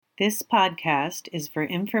This podcast is for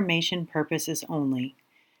information purposes only.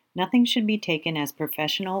 Nothing should be taken as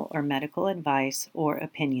professional or medical advice or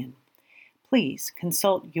opinion. Please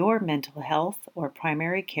consult your mental health or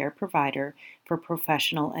primary care provider for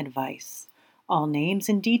professional advice. All names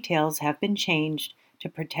and details have been changed to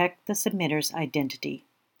protect the submitter's identity.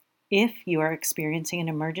 If you are experiencing an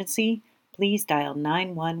emergency, please dial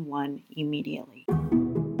 911 immediately.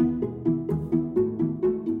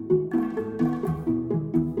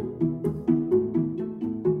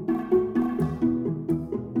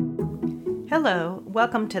 Hello,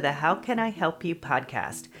 welcome to the How Can I Help You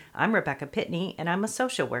podcast. I'm Rebecca Pitney, and I'm a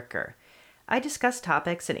social worker. I discuss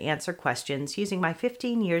topics and answer questions using my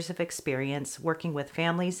 15 years of experience working with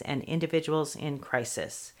families and individuals in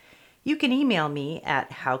crisis. You can email me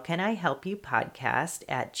at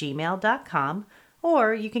howcanihelpyoupodcast@gmail.com,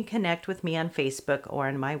 or you can connect with me on Facebook or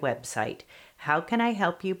on my website,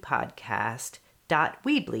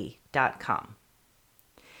 howcanihelpyoupodcast.weebly.com.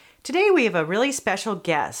 Today we have a really special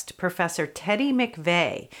guest, Professor Teddy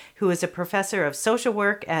McVeigh, who is a professor of social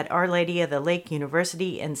work at Our Lady of the Lake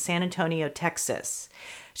University in San Antonio, Texas.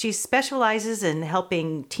 She specializes in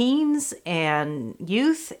helping teens and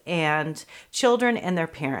youth and children and their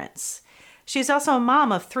parents. She's also a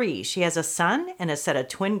mom of 3. She has a son and a set of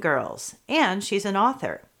twin girls, and she's an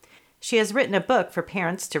author. She has written a book for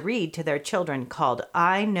parents to read to their children called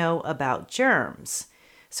I Know About Germs.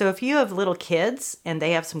 So if you have little kids and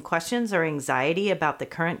they have some questions or anxiety about the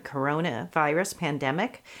current coronavirus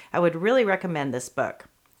pandemic, I would really recommend this book.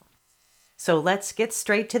 So let's get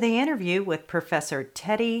straight to the interview with Professor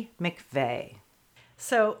Teddy McVeigh.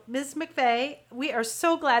 So, Ms. McVeigh, we are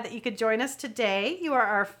so glad that you could join us today. You are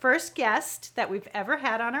our first guest that we've ever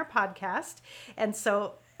had on our podcast. And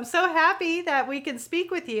so I'm so happy that we can speak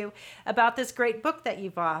with you about this great book that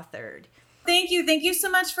you've authored. Thank you. Thank you so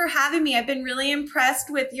much for having me. I've been really impressed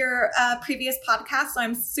with your previous podcast, so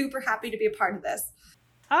I'm super happy to be a part of this.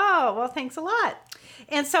 Oh, well, thanks a lot.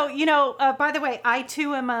 And so, by the way, I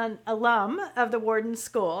too am an alum of the Wharton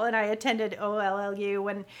School, and I attended OLLU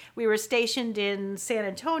when we were stationed in San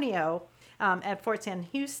Antonio at Fort Sam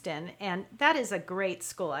Houston, and that is a great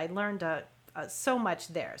school. I learned so much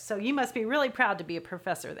there. So you must be really proud to be a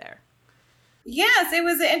professor there. Yes, it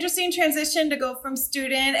was an interesting transition to go from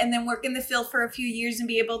student and then work in the field for a few years and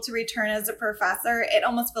be able to return as a professor. It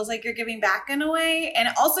almost feels like you're giving back in a way. And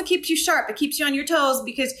it also keeps you sharp. It keeps you on your toes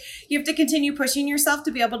because you have to continue pushing yourself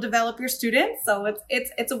to be able to develop your students. So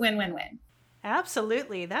it's a win-win-win.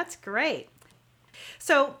 Absolutely. That's great.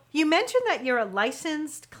 So you mentioned that you're a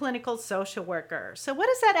licensed clinical social worker. So what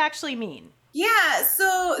does that actually mean? Yeah,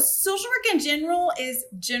 so social work in general is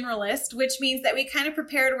generalist, which means that we kind of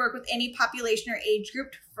prepare to work with any population or age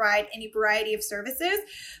group to provide any variety of services.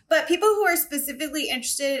 But people who are specifically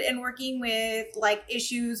interested in working with like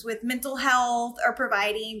issues with mental health or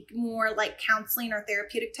providing more like counseling or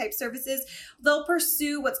therapeutic type services, they'll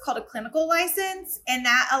pursue what's called a clinical license. And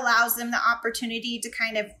that allows them the opportunity to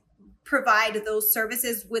kind of provide those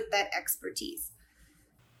services with that expertise.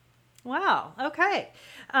 Wow. Okay.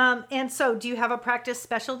 And so do you have a practice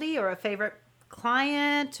specialty or a favorite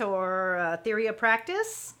client or a theory of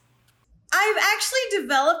practice? I've actually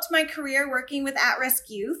developed my career working with at-risk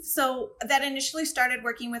youth. So that initially started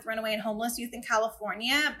working with runaway and homeless youth in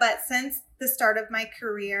California. But since the start of my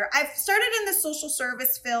career, I've started in the social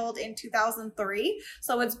service field in 2003.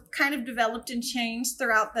 So it's kind of developed and changed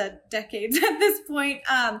throughout the decades at this point.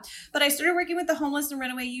 But I started working with the homeless and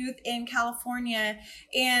runaway youth in California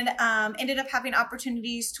and ended up having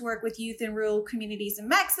opportunities to work with youth in rural communities in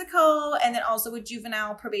Mexico and then also with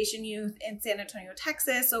juvenile probation youth in San Antonio,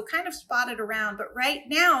 Texas. So kind of spotted around. But right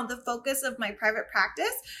now, the focus of my private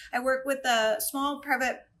practice, I work with a small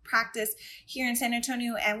private practice here in San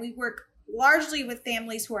Antonio, and we work largely with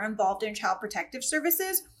families who are involved in child protective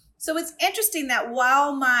services. So it's interesting that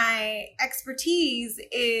while my expertise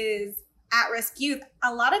is at-risk youth,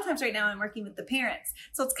 a lot of times right now I'm working with the parents.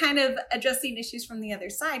 So it's kind of addressing issues from the other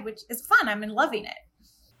side, which is fun. I'm loving it.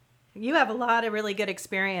 You have a lot of really good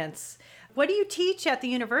experience. What do you teach at the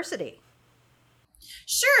university?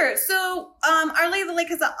 Sure. So Our Lady of the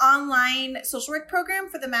Lake is an online social work program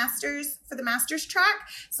for the master's track.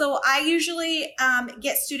 So I usually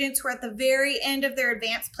get students who are at the very end of their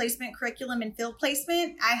advanced placement curriculum and field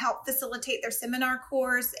placement. I help facilitate their seminar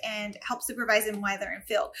course and help supervise them while they're in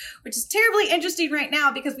field, which is terribly interesting right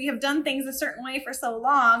now because we have done things a certain way for so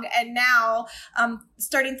long. And now,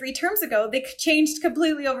 starting 3 terms ago, they changed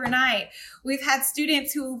completely overnight. We've had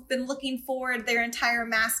students who've been looking forward their entire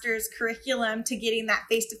master's curriculum to get getting that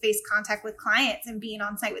face-to-face contact with clients and being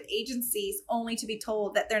on site with agencies, only to be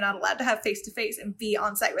told that they're not allowed to have face-to-face and be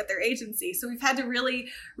on site with their agency. So we've had to really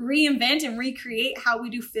reinvent and recreate how we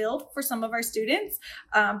do field for some of our students.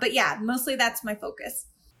 But yeah, mostly that's my focus.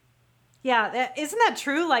 Yeah, isn't that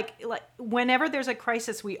true? Like whenever there's a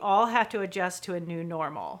crisis, we all have to adjust to a new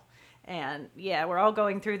normal. And yeah, we're all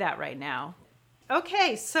going through that right now.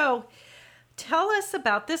 Okay, so tell us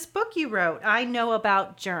about this book you wrote, I Know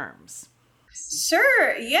About Germs.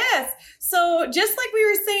 Sure. Yes. So just like we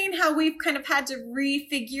were saying, how we've kind of had to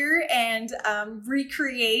refigure and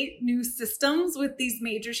recreate new systems with these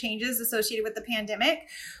major changes associated with the pandemic,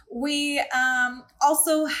 we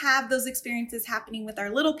also have those experiences happening with our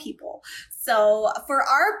little people. So for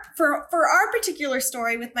our particular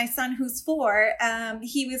story with my son, who's 4,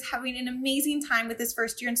 he was having an amazing time with his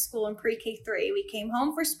first year in school in pre-K 3. We came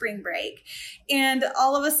home for spring break, and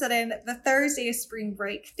all of a sudden, the Thursday of spring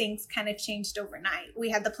break, things kind of changed overnight. We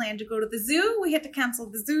had the plan to go to the zoo. We had to cancel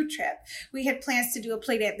the zoo trip. We had plans to do a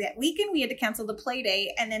play date that weekend. We had to cancel the play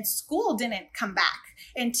date, and then school didn't come back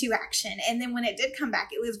into action. And then when it did come back,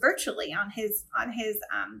 it was virtually on his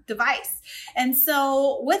device. And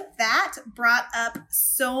so with that brought up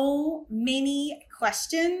so many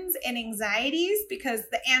questions and anxieties, because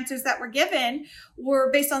the answers that were given were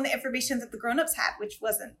based on the information that the grown-ups had, which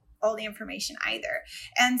wasn't all the information either.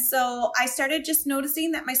 And so I started just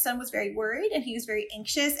noticing that my son was very worried and he was very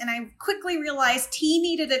anxious. And I quickly realized he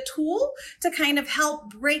needed a tool to kind of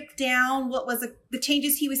help break down what was the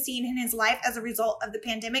changes he was seeing in his life as a result of the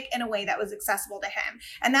pandemic in a way that was accessible to him.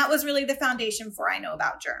 And that was really the foundation for I Know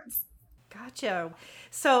About Germs. Gotcha.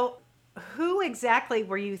 So who exactly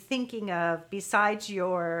were you thinking of besides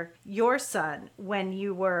your son when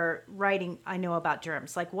you were writing I Know About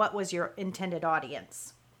Germs? Like, what was your intended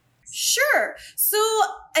audience? Sure. So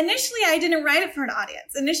initially, I didn't write it for an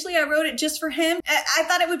audience. Initially, I wrote it just for him. I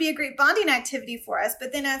thought it would be a great bonding activity for us.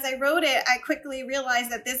 But then as I wrote it, I quickly realized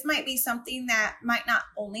that this might be something that might not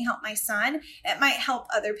only help my son, it might help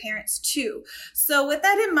other parents too. So with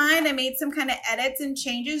that in mind, I made some kind of edits and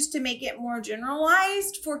changes to make it more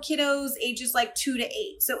generalized for kiddos ages like 2 to 8.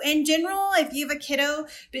 So in general, if you have a kiddo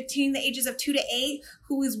between the ages of 2 to 8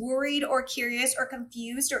 who is worried or curious or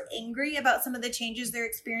confused or angry about some of the changes they're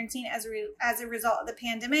experiencing as a result of the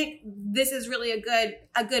pandemic, this is really a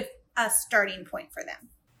good starting point for them.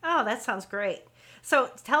 Oh, that sounds great.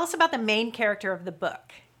 So tell us about the main character of the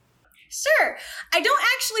book. Sure. I don't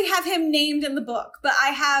actually have him named in the book, but I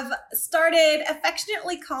have started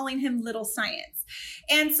affectionately calling him Little Science.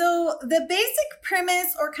 And so the basic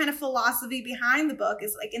premise or kind of philosophy behind the book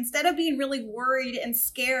is like, instead of being really worried and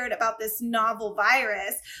scared about this novel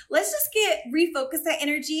virus, let's just refocus that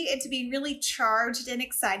energy into being really charged and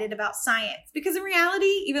excited about science. Because in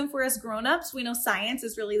reality, even for us grown-ups, we know science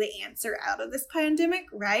is really the answer out of this pandemic,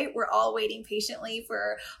 right? We're all waiting patiently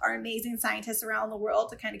for our amazing scientists around the world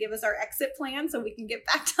to kind of give us our exit plan so we can get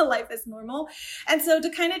back to life as normal. And so to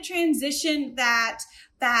kind of transition that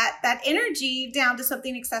energy down to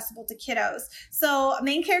something accessible to kiddos. So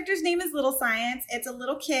main character's name is Little Science. It's a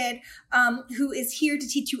little kid who is here to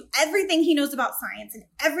teach you everything he knows about science and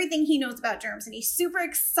everything he knows about germs. And he's super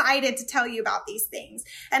excited to tell you about these things.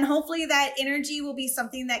 And hopefully that energy will be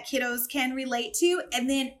something that kiddos can relate to and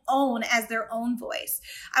then own as their own voice.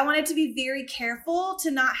 I wanted to be very careful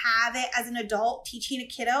to not have it as an adult teaching a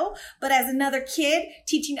kiddo, but as another kid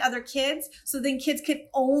teaching other kids. So then kids could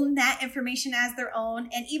own that information as their own.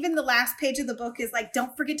 And even the last page of the book is like,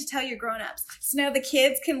 don't forget to tell your grown-ups. So now the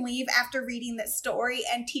kids can leave after reading this story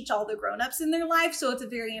and teach all the grown-ups in their life. So it's a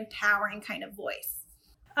very empowering kind of voice.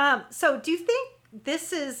 So do you think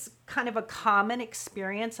this is kind of a common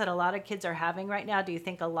experience that a lot of kids are having right now? Do you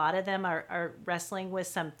think a lot of them are wrestling with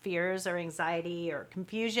some fears or anxiety or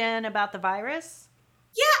confusion about the virus?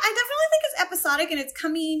 Yeah, I definitely think it's episodic and it's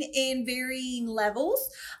coming in varying levels.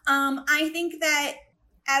 I think that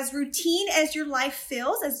as routine as your life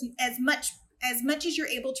feels, as much as you're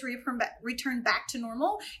able to return back to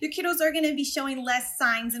normal, your kiddos are going to be showing less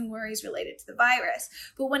signs and worries related to the virus.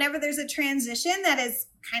 But whenever there's a transition that is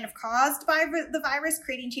kind of caused by the virus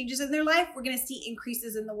creating changes in their life, we're going to see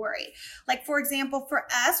increases in the worry. Like, for example, for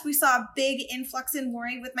us, we saw a big influx in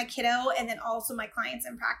worry with my kiddo and then also my clients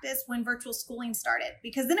in practice when virtual schooling started,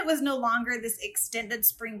 because then it was no longer this extended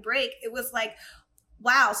spring break. It was like,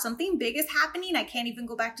 wow, something big is happening. I can't even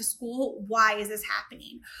go back to school. Why is this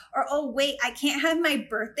happening? Or, oh, wait, I can't have my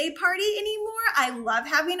birthday party anymore. I love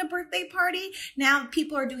having a birthday party. Now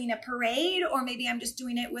people are doing a parade, or maybe I'm just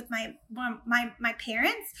doing it with my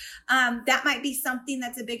parents. That might be something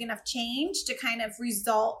that's a big enough change to kind of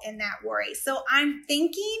result in that worry. So I'm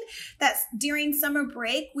thinking that during summer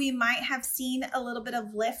break, we might have seen a little bit of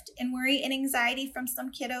lift in worry and anxiety from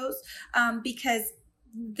some kiddos, because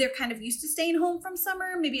they're kind of used to staying home from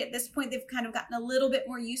summer. Maybe at this point, they've kind of gotten a little bit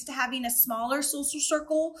more used to having a smaller social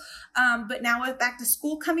circle. But now with back to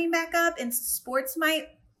school coming back up, and sports might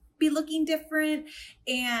be looking different,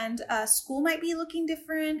 and school might be looking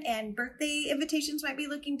different, and birthday invitations might be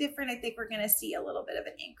looking different, I think we're going to see a little bit of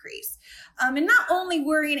an increase. And not only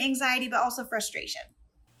worry and anxiety, but also frustration.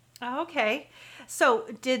 Okay. So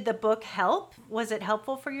did the book help? Was it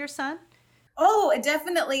helpful for your son? Oh, it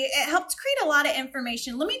definitely. It helped create a lot of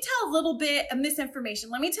information. Let me tell a little bit of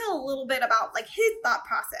misinformation. Let me tell a little bit about like his thought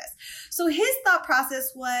process. So his thought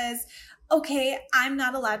process was, okay, I'm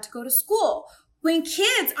not allowed to go to school. When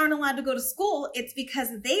kids aren't allowed to go to school, it's because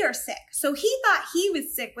they are sick. So he thought he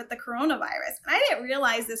was sick with the coronavirus. And I didn't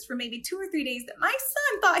realize this for maybe 2 or 3 days, that my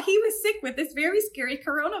son thought he was sick with this very scary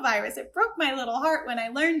coronavirus. It broke my little heart when I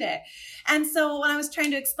learned it. And so when I was trying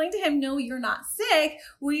to explain to him, no, you're not sick,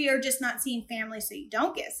 we are just not seeing family so you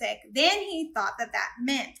don't get sick, then he thought that that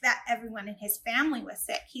meant that everyone in his family was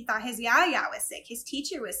sick. He thought his yaya was sick, his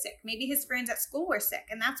teacher was sick, maybe his friends at school were sick,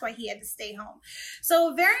 and that's why he had to stay home.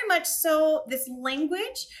 So very much so, this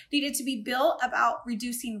language needed to be built about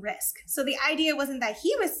reducing risk. So the idea wasn't that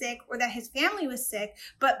he was sick or that his family was sick,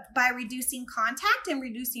 but by reducing contact and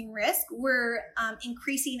reducing risk, we're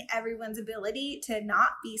increasing everyone's ability to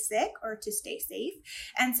not be sick or to stay safe.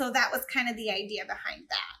 And so that was kind of the idea behind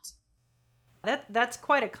that. That's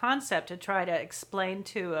quite a concept to try to explain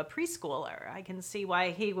to a preschooler. I can see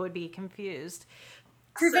why he would be confused.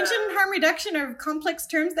 Prevention and harm reduction are complex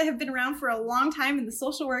terms that have been around for a long time in the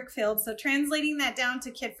social work field. So translating that down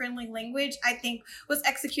to kid-friendly language, I think, was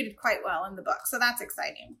executed quite well in the book. So that's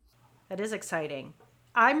exciting. That is exciting.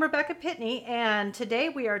 I'm Rebecca Pitney, and today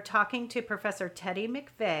we are talking to Professor Teddy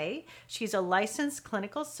McVeigh. She's a licensed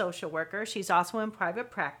clinical social worker. She's also in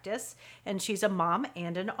private practice, and she's a mom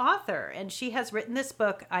and an author. And she has written this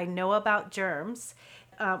book, I Know About Germs.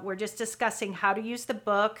 We're just discussing how to use the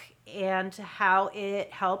book and how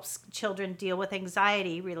it helps children deal with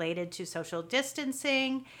anxiety related to social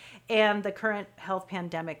distancing and the current health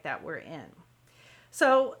pandemic that we're in.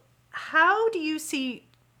 So, how do you see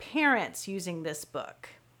parents using this book?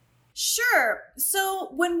 Sure.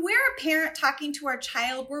 So when we're a parent talking to our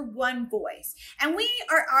child, we're one voice, and we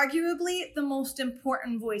are arguably the most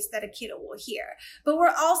important voice that a kiddo will hear, but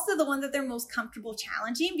we're also the one that they're most comfortable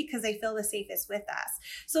challenging because they feel the safest with us.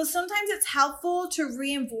 So sometimes it's helpful to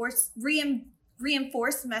reinforce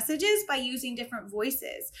messages by using different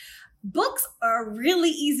voices. Books are a really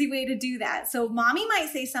easy way to do that. So mommy might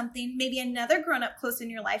say something, maybe another grown-up close in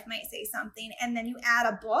your life might say something, and then you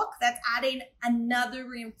add a book that's adding another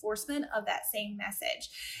reinforcement of that same message.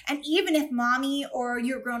 And even if mommy or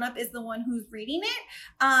your grown-up is the one who's reading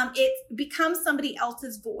it, it becomes somebody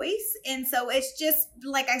else's voice. And so it's just,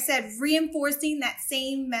 like I said, reinforcing that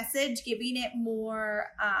same message, giving it more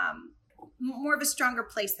of a stronger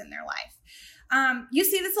place in their life. You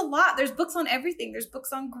see this a lot. There's books on everything. There's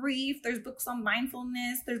books on grief. There's books on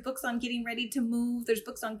mindfulness. There's books on getting ready to move. There's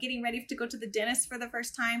books on getting ready to go to the dentist for the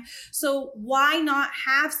first time. So why not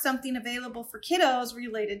have something available for kiddos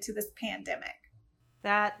related to this pandemic?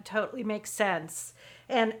 That totally makes sense.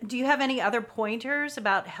 And do you have any other pointers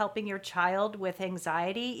about helping your child with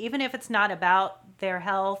anxiety, even if it's not about their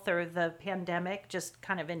health or the pandemic, just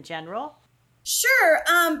kind of in general? Sure.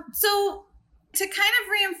 So to kind of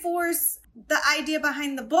reinforce the idea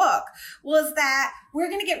behind the book was that we're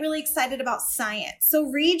going to get really excited about science. So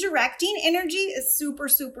redirecting energy is super,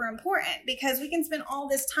 super important, because we can spend all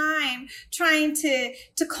this time trying to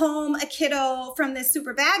calm a kiddo from this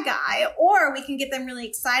super bad guy, or we can get them really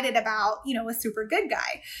excited about, a super good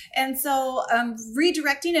guy. And so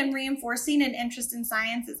redirecting and reinforcing an interest in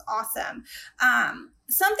science is awesome.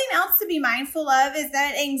 Something else to be mindful of is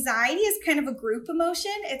that anxiety is kind of a group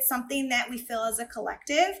emotion. It's something that we feel as a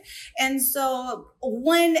collective. And so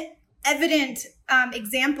one evident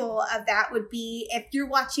example of that would be if you're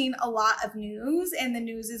watching a lot of news and the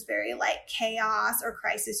news is very chaos or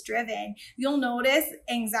crisis driven, you'll notice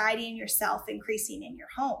anxiety in yourself increasing in your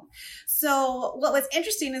home. So what was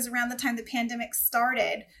interesting is around the time the pandemic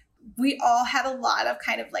started, we all had a lot of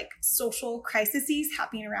kind of like social crises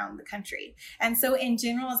happening around the country. And so in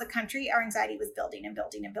general, as a country, our anxiety was building and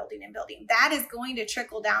building and building and building. That is going to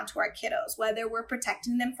trickle down to our kiddos, whether we're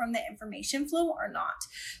protecting them from the information flow or not.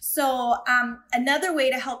 So another way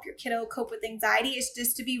to help your kiddo cope with anxiety is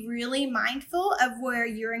just to be really mindful of where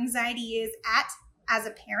your anxiety is at as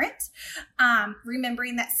a parent,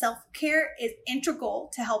 remembering that self-care is integral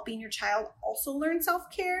to helping your child also learn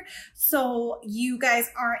self-care. So you guys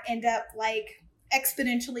aren't end up like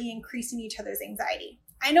exponentially increasing each other's anxiety.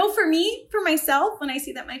 I know for me, for myself, when I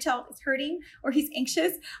see that my child is hurting or he's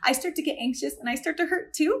anxious, I start to get anxious and I start to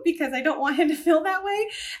hurt too, because I don't want him to feel that way.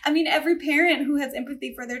 I mean, every parent who has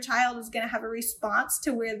empathy for their child is going to have a response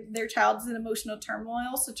to where their child is in emotional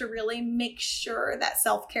turmoil. So to really make sure that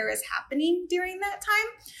self-care is happening during that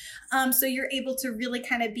time. So you're able to really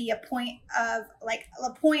kind of be a point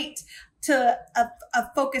to a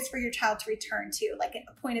focus for your child to return to, like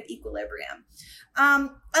a point of equilibrium.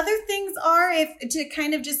 Other things are to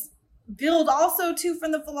kind of just build also too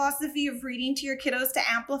from the philosophy of reading to your kiddos to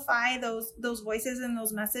amplify those voices and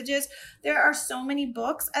those messages. There are so many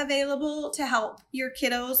books available to help your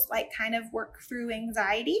kiddos like kind of work through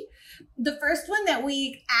anxiety. The first one that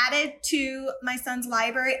we added to my son's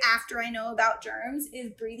library after I know about germs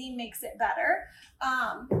is Breathing Makes It Better.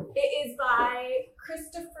 It is by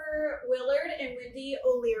Christopher Willard and Wendy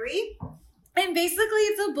O'Leary. And basically,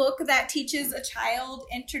 it's a book that teaches a child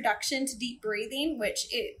introduction to deep breathing, which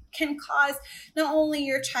it can cause not only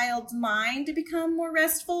your child's mind to become more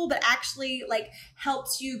restful, but actually like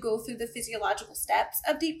helps you go through the physiological steps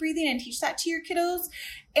of deep breathing and teach that to your kiddos.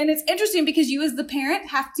 And it's interesting because you as the parent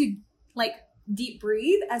have to like deep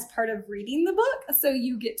breathe as part of reading the book. So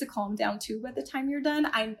you get to calm down too by the time you're done.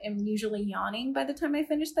 I am usually yawning by the time I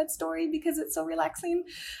finish that story because it's so relaxing.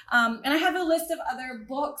 And I have a list of other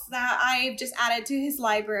books that I've just added to his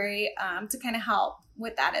library to kind of help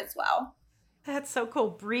with that as well. That's so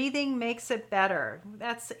cool. Breathing makes it better.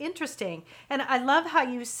 That's interesting. And I love how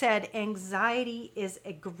you said anxiety is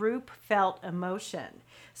a group felt emotion.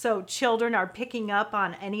 So children are picking up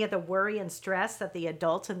on any of the worry and stress that the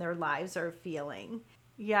adults in their lives are feeling.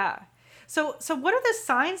 Yeah. So what are the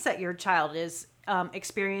signs that your child is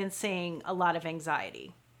experiencing a lot of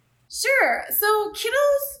anxiety? Sure. So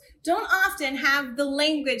kiddos don't often have the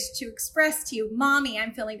language to express to you, Mommy,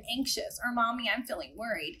 I'm feeling anxious, or Mommy, I'm feeling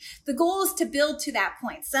worried. The goal is to build to that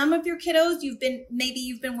point. Some of your kiddos, you've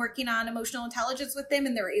been working on emotional intelligence with them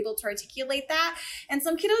and they're able to articulate that. And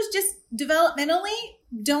some kiddos just developmentally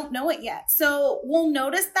don't know it yet. So we'll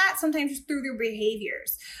notice that sometimes through their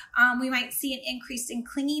behaviors. We might see an increase in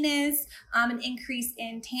clinginess, an increase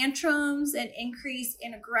in tantrums, an increase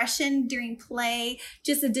in aggression during play,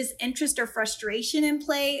 just a disinterest or frustration in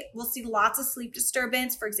play. We'll see lots of sleep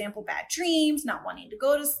disturbance, for example, bad dreams, not wanting to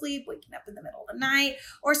go to sleep, waking up in the middle of the night,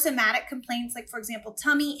 or somatic complaints like, for example,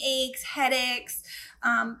 tummy aches, headaches,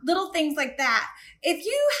 little things like that. If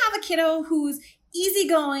you have a kiddo who's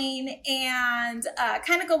easygoing and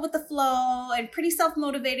kind of go with the flow and pretty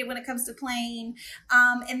self-motivated when it comes to playing,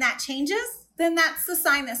 and that changes, then that's the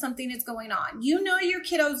sign that something is going on. You know your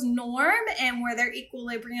kiddo's norm and where their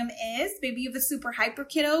equilibrium is. Maybe you have a super hyper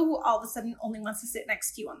kiddo who all of a sudden only wants to sit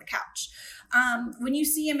next to you on the couch. When you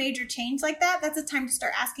see a major change like that, that's a time to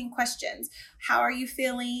start asking questions. How are you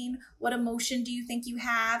feeling? What emotion do you think you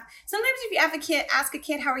have? Sometimes if you have ask a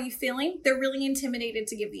kid, how are you feeling? They're really intimidated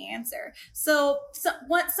to give the answer.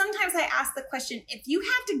 Sometimes I ask the question, if you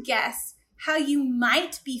had to guess how you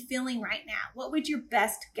might be feeling right now, what would your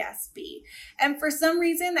best guess be? And for some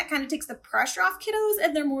reason, that kind of takes the pressure off kiddos,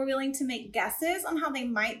 and they're more willing to make guesses on how they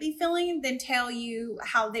might be feeling than tell you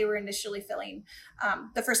how they were initially feeling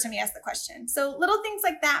the first time you asked the question. So little things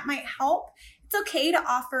like that might help. It's okay to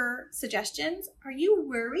offer suggestions. Are you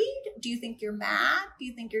worried? Do you think you're mad? Do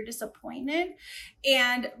you think you're disappointed?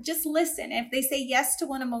 And just listen. If they say yes to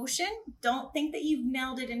one emotion, don't think that you've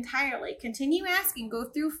nailed it entirely. Continue asking. Go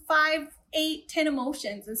through 5, 8, 10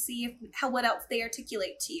 emotions and see what else they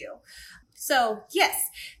articulate to you. So yes,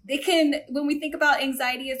 they can, when we think about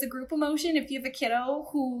anxiety as a group emotion, if you have a kiddo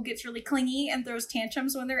who gets really clingy and throws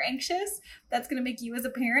tantrums when they're anxious, that's going to make you as a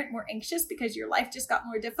parent more anxious because your life just got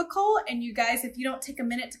more difficult. And you guys, if you don't take a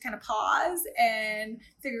minute to kind of pause and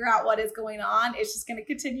figure out what is going on, it's just going to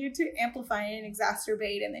continue to amplify and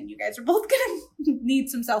exacerbate. And then you guys are both going to need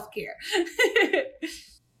some self-care.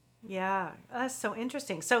 Yeah, that's so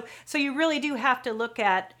interesting. So you really do have to look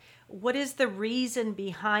at what is the reason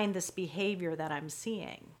behind this behavior that I'm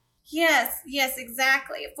seeing. Yes,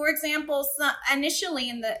 exactly. For example, initially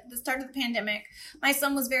in the start of the pandemic, my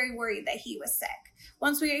son was very worried that he was sick.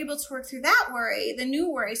 Once we were able to work through that worry, the new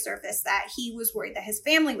worry surfaced that he was worried that his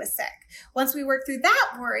family was sick. Once we worked through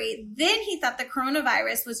that worry, then he thought the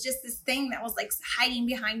coronavirus was just this thing that was like hiding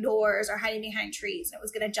behind doors or hiding behind trees, and it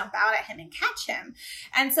was going to jump out at him and catch him.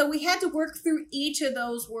 And so we had to work through each of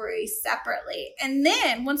those worries separately. And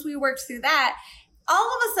then once we worked through that, all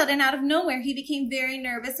of a sudden, out of nowhere, he became very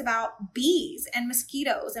nervous about bees and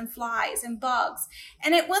mosquitoes and flies and bugs.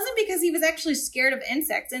 And it wasn't because he was actually scared of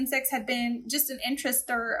insects. Insects had been just an interest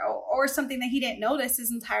or something that he didn't notice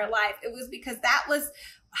his entire life. It was because that was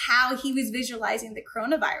how he was visualizing the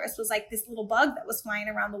coronavirus, was like this little bug that was flying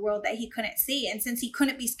around the world that he couldn't see. And since he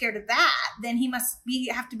couldn't be scared of that, then he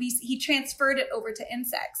transferred it over to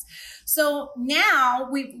insects. So now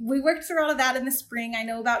we worked through all of that in the spring. I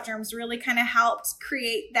Know About Germs really kind of helped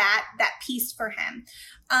create that piece for him.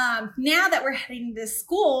 Now that we're heading to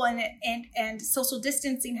school and social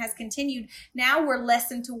distancing has continued, now we're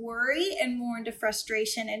less into worry and more into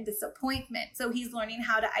frustration and disappointment. So he's learning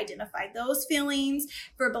how to identify those feelings,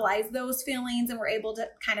 verbalize those feelings, and we're able to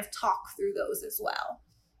kind of talk through those as well.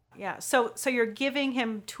 Yeah. So you're giving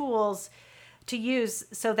him tools to use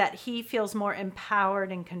so that he feels more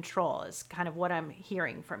empowered and control is kind of what I'm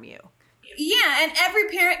hearing from you. Yeah, and every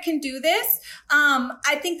parent can do this.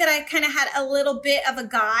 I think that I kind of had a little bit of a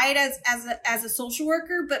guide as a social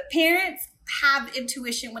worker, but parents have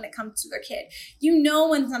intuition when it comes to their kid. You know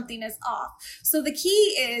when something is off. So the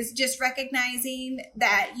key is just recognizing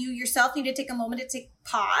that you yourself need to take a moment to take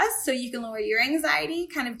pause so you can lower your anxiety,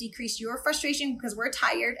 kind of decrease your frustration because we're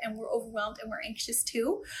tired and we're overwhelmed and we're anxious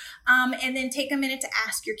too. And then take a minute to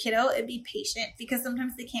ask your kiddo and be patient because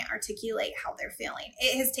sometimes they can't articulate how they're feeling.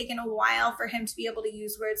 It has taken a while for him to be able to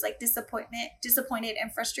use words like disappointed,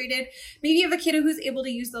 and frustrated. Maybe you have a kiddo who's able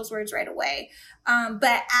to use those words right away.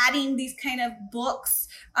 But adding these kind of books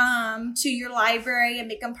to your library and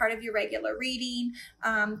make them part of your regular reading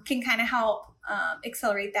can kind of help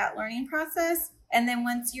accelerate that learning process. And then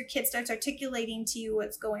once your kid starts articulating to you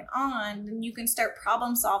what's going on, then you can start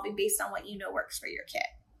problem solving based on what you know works for your kid.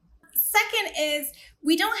 Second is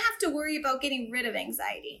we don't have to worry about getting rid of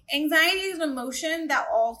anxiety. Anxiety is an emotion that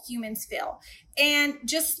all humans feel. And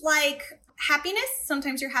just like happiness,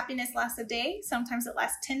 sometimes your happiness lasts a day, sometimes it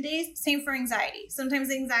lasts 10 days. Same for anxiety. Sometimes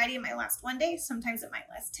anxiety might last 1 day, sometimes it might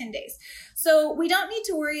last 10 days. So we don't need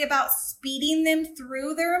to worry about speeding them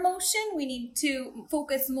through their emotion. We need to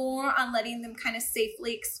focus more on letting them kind of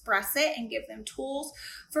safely express it and give them tools.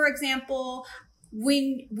 For example,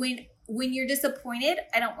 when you're disappointed,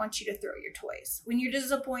 I don't want you to throw your toys. When you're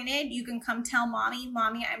disappointed, you can come tell mommy,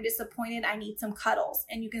 I'm disappointed. I need some cuddles.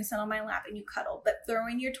 And you can sit on my lap and you cuddle. But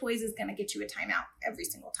throwing your toys is going to get you a timeout every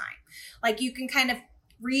single time. Like you can kind of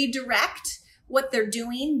redirect what they're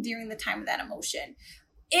doing during the time of that emotion.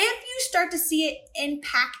 If you start to see it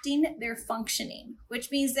impacting their functioning,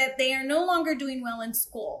 which means that they are no longer doing well in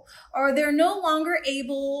school, or they're no longer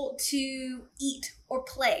able to eat or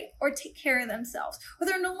play or take care of themselves, or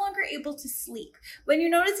they're no longer able to sleep. When you're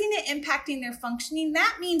noticing it impacting their functioning,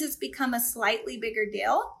 that means it's become a slightly bigger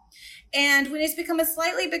deal. And when it's become a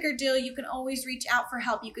slightly bigger deal, you can always reach out for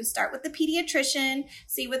help. You can start with the pediatrician,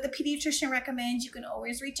 see what the pediatrician recommends. You can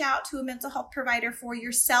always reach out to a mental health provider for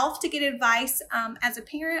yourself to get advice as a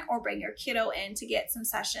parent, or bring your kiddo in to get some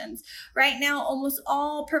sessions. Right now, almost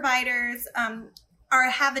all providers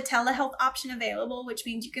have a telehealth option available, which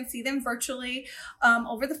means you can see them virtually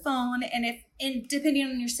over the phone. And depending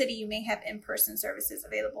on your city, you may have in-person services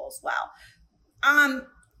available as well.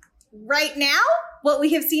 Right now, what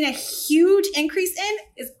we have seen a huge increase in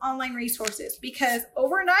is online resources, because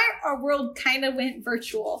overnight our world kind of went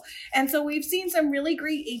virtual. And so we've seen some really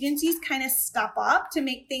great agencies kind of step up to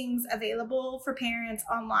make things available for parents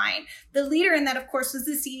online. The leader in that, of course, was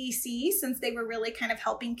the CDC, since they were really kind of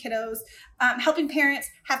helping kiddos, helping parents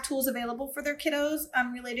have tools available for their kiddos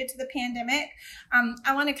related to the pandemic.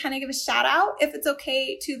 I want to kind of give a shout out, if it's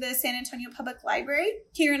okay, to the San Antonio Public Library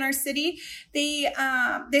here in our city. They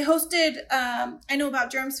hosted I Know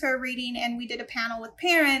About Germs for a reading, and we did a panel with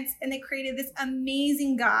parents, and they created this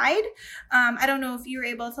amazing guide. I don't know if you were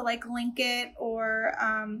able to link it, or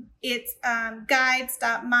it's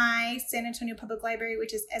guides.my San Antonio Public Library,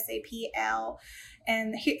 which is SAPL,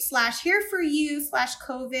 and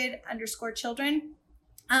 /here4you/COVID_children.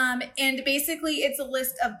 And basically it's a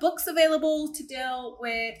list of books available to deal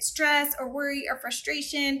with stress or worry or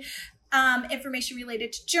frustration, information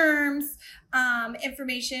related to germs,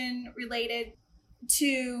 information related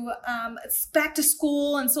to back to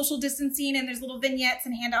school and social distancing, and there's little vignettes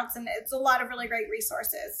and handouts, and it's a lot of really great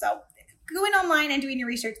resources. So going online and doing your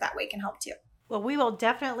research that way can help too. Well, we will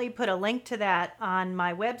definitely put a link to that on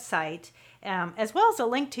my website. as well as a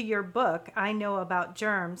link to your book, I Know About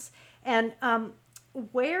Germs. And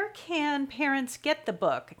where can parents get the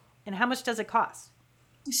book, and how much does it cost?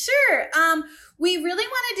 Sure. We really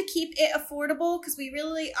wanted to keep it affordable because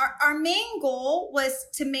our main goal was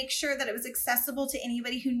to make sure that it was accessible to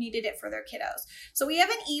anybody who needed it for their kiddos. So we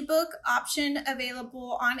have an ebook option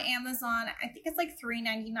available on Amazon. I think it's like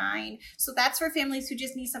 $3.99. So that's for families who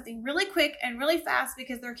just need something really quick and really fast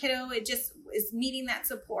because their kiddo, it just is needing that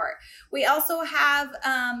support. We also have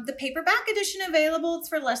the paperback edition available. It's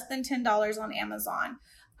for less than $10 on Amazon.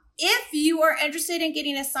 If you are interested in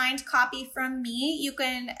getting a signed copy from me, you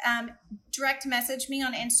can direct message me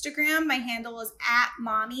on Instagram. My handle is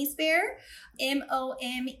 @mommy'sbear,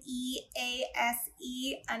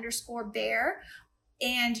 MOMEASE_bear.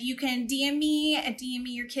 And you can DM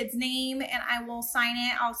me your kid's name, and I will sign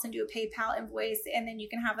it. I'll send you a PayPal invoice, and then you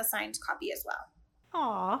can have a signed copy as well.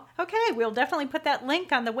 Aw, okay. We'll definitely put that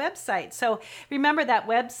link on the website. So remember, that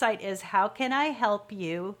website is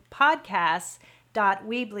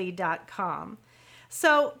howcanihelpyoupodcasts.weebly.com.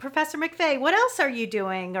 So, Professor McVeigh, what else are you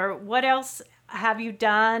doing, or what else have you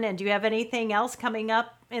done? And do you have anything else coming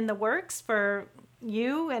up in the works for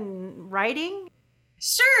you and writing?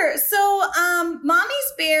 Sure. So,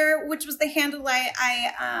 Mommy's Bear, which was the handle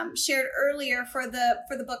I shared earlier for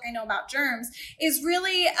the book I Know About Germs, is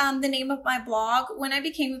really the name of my blog. When I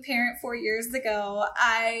became a parent 4 years ago,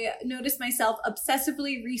 I noticed myself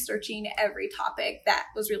obsessively researching every topic that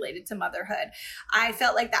was related to motherhood. I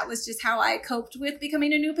felt like that was just how I coped with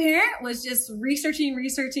becoming a new parent, was just researching.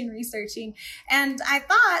 And I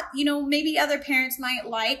thought, maybe other parents might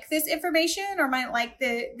like this information or might like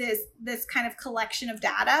this kind of collection of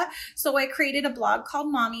data. So I created a blog called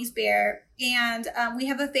Mommy's Bear, and we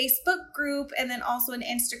have a Facebook group and then also an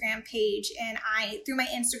Instagram page. And through my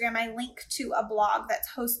Instagram, I link to a blog that's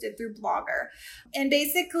hosted through Blogger. And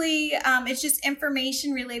basically, it's just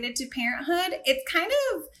information related to parenthood. It's kind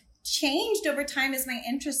of changed over time as my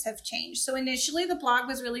interests have changed. So initially the blog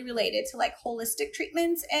was really related to like holistic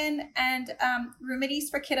treatments and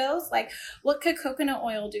remedies for kiddos. Like, what could coconut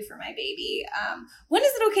oil do for my baby? When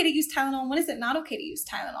is it okay to use Tylenol? When is it not okay to use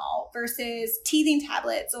Tylenol versus teething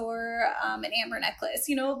tablets or an amber necklace?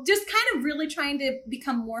 Just kind of really trying to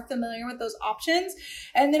become more familiar with those options.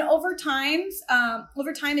 And then over time,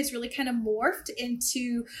 it's really kind of morphed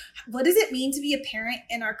into, what does it mean to be a parent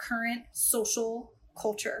in our current social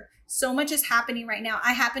culture? So much is happening right now.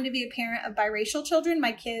 I happen to be a parent of biracial children.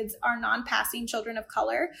 My kids are non-passing children of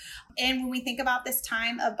color. And when we think about this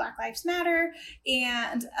time of Black Lives Matter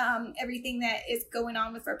and everything that is going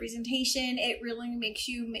on with representation, it really makes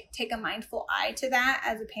you take a mindful eye to that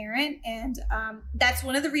as a parent. And that's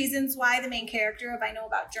one of the reasons why the main character of I Know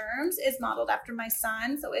About Germs is modeled after my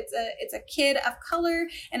son. So it's a kid of color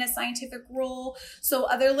in a scientific role. So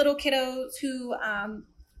other little kiddos who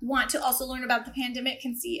want to also learn about the pandemic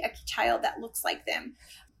can see a child that looks like them.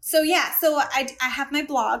 So I have my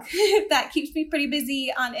blog that keeps me pretty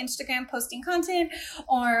busy on Instagram, posting content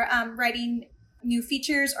or writing new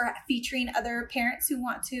features or featuring other parents who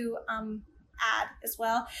want to add as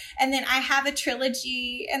well. And then I have a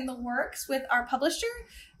trilogy in the works with our publisher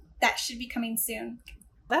that should be coming soon.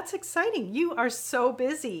 That's exciting. You are so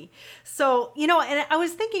busy. So, and I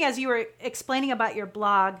was thinking as you were explaining about your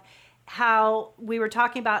blog, how we were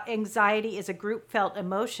talking about anxiety is a group felt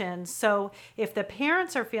emotion. So if the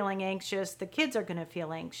parents are feeling anxious, the kids are going to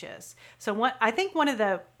feel anxious. So I think one of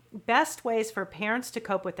the best ways for parents to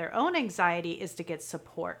cope with their own anxiety is to get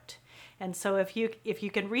support. And so if you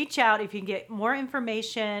can reach out, if you can get more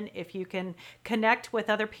information, if you can connect with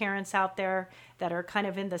other parents out there that are kind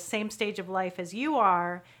of in the same stage of life as you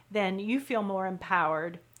are, then you feel more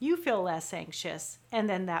empowered, you feel less anxious, and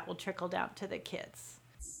then that will trickle down to the kids.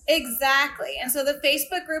 Exactly. And so the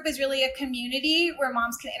Facebook group is really a community where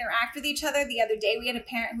moms can interact with each other. The other day we had a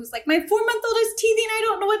parent who's like, my 4-month-old is teething, I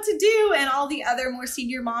don't know what to do. And all the other more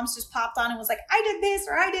senior moms just popped on and was like, I did this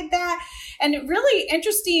or I did that. And really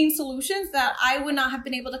interesting solutions that I would not have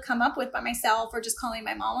been able to come up with by myself or just calling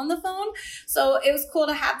my mom on the phone. So it was cool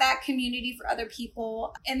to have that community for other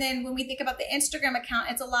people. And then when we think about the Instagram account,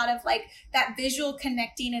 it's a lot of like that visual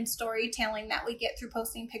connecting and storytelling that we get through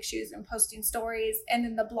posting pictures and posting stories. And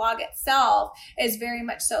then the blog itself is very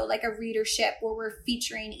much so like a readership where we're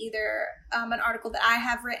featuring either an article that I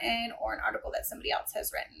have written or an article that somebody else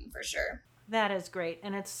has written, for sure. That is great.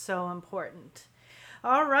 And it's so important.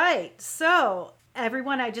 All right. So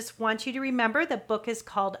Everyone, I just want you to remember the book is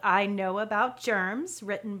called I Know About Germs,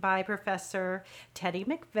 written by Professor Teddy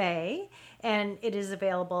McVeigh, and it is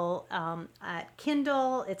available at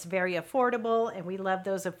Kindle. It's very affordable, and we love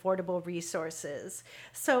those affordable resources.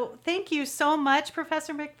 So thank you so much,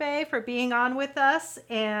 Professor McVeigh, for being on with us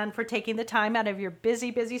and for taking the time out of your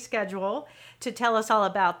busy schedule to tell us all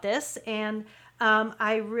about this. And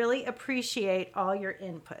I really appreciate all your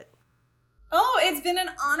input. Oh, it's been an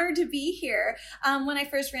honor to be here. When I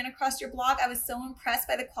first ran across your blog, I was so impressed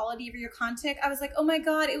by the quality of your content. I was like, oh my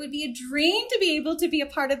God, it would be a dream to be able to be a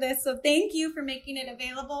part of this. So thank you for making it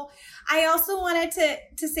available. I also wanted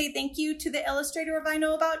to say thank you to the illustrator of I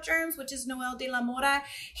Know About Germs, which is Noel de la Mora.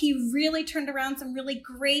 He really turned around some really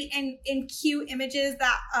great and cute images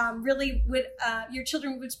that really would your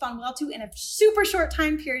children would respond well to in a super short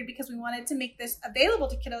time period, because we wanted to make this available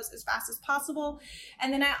to kiddos as fast as possible.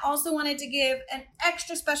 And then I also wanted to give an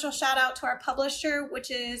extra special shout out to our publisher, which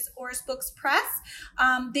is Oris Books Press.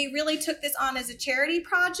 They really took this on as a charity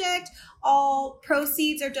project. All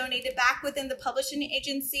proceeds are donated back within the publishing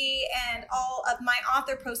agency, and all of my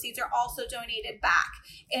author proceeds are also donated back,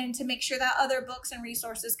 and to make sure that other books and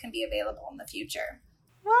resources can be available in the future.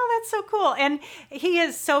 Well, that's so cool. And he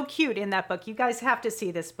is so cute in that book. You guys have to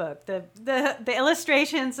see this book. The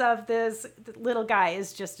illustrations of this little guy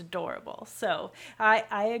is just adorable. So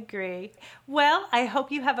I agree. Well, I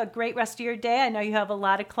hope you have a great rest of your day. I know you have a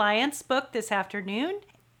lot of clients booked this afternoon.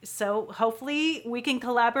 So hopefully we can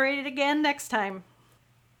collaborate again next time.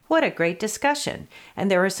 What a great discussion.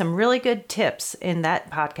 And there were some really good tips in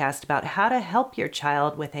that podcast about how to help your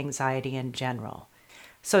child with anxiety in general.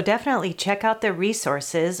 So definitely check out the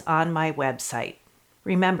resources on my website.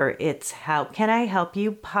 Remember, it's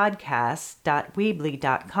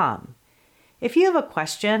howcanihelpyoupodcast.weebly.com. If you have a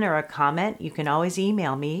question or a comment, you can always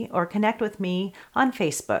email me or connect with me on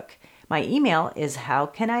Facebook. My email is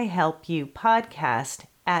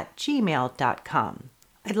howcanihelpyoupodcast@gmail.com.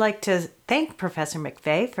 I'd like to thank Professor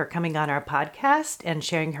McVeigh for coming on our podcast and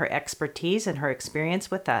sharing her expertise and her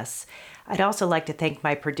experience with us. I'd also like to thank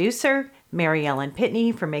my producer, Mary Ellen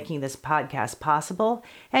Pitney, for making this podcast possible,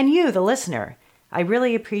 and you, the listener. I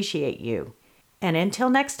really appreciate you. And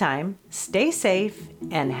until next time, stay safe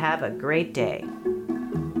and have a great day.